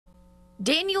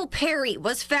Daniel Perry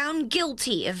was found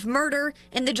guilty of murder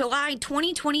in the July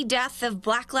 2020 death of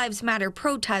Black Lives Matter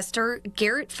protester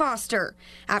Garrett Foster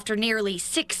after nearly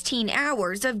 16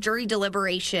 hours of jury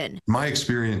deliberation. In my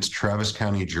experience, Travis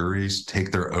County juries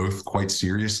take their oath quite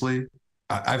seriously.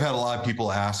 I've had a lot of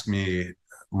people ask me,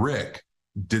 Rick,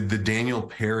 did the Daniel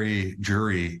Perry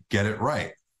jury get it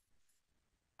right?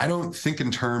 I don't think in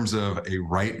terms of a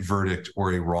right verdict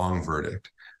or a wrong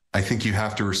verdict. I think you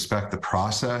have to respect the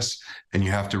process and you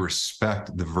have to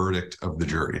respect the verdict of the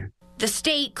jury. The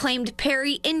state claimed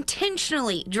Perry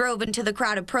intentionally drove into the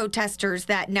crowd of protesters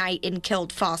that night and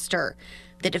killed Foster.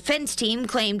 The defense team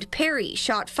claimed Perry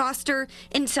shot Foster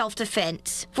in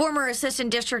self-defense. Former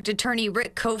Assistant District Attorney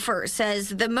Rick Kofer says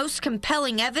the most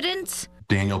compelling evidence?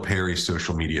 Daniel Perry's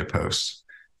social media posts.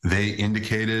 They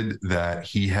indicated that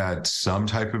he had some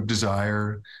type of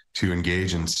desire to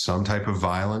engage in some type of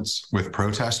violence with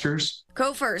protesters.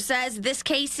 Kofer says this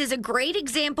case is a great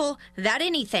example that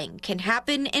anything can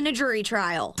happen in a jury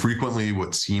trial. Frequently,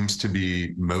 what seems to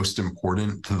be most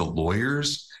important to the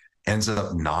lawyers ends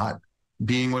up not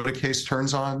being what a case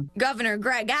turns on. Governor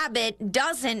Greg Abbott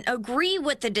doesn't agree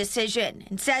with the decision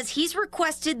and says he's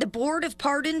requested the Board of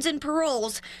Pardons and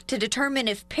Paroles to determine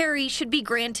if Perry should be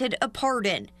granted a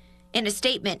pardon. In a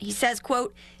statement, he says,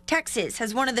 quote, Texas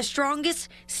has one of the strongest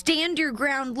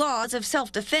stand-your-ground laws of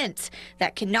self-defense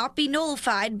that cannot be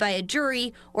nullified by a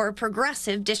jury or a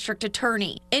progressive district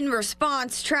attorney. In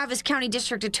response, Travis County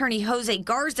District Attorney Jose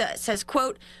Garza says,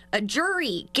 quote, a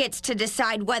jury gets to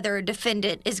decide whether a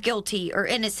defendant is guilty or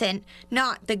innocent,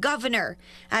 not the governor.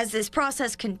 As this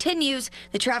process continues,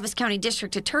 the Travis County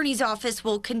District Attorney's Office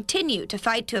will continue to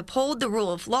fight to uphold the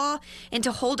rule of law and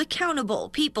to hold accountable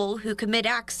people who commit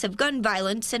acts of gun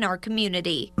violence in our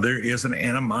community. There is an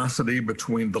animosity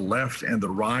between the left and the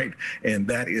right, and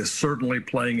that is certainly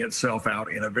playing itself out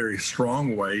in a very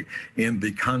strong way in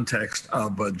the context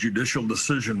of judicial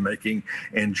decision-making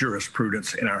and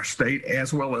jurisprudence in our state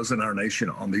as well as in our nation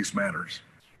on these matters.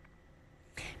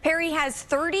 Perry has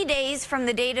 30 days from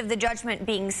the date of the judgment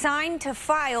being signed to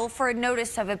file for a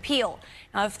notice of appeal.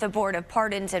 Now, if the Board of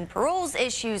Pardons and Paroles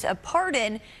issues a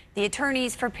pardon, the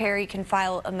attorneys for Perry can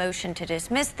file a motion to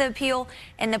dismiss the appeal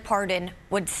and the pardon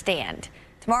would stand.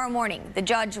 Tomorrow morning, the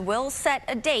judge will set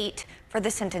a date for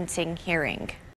the sentencing hearing.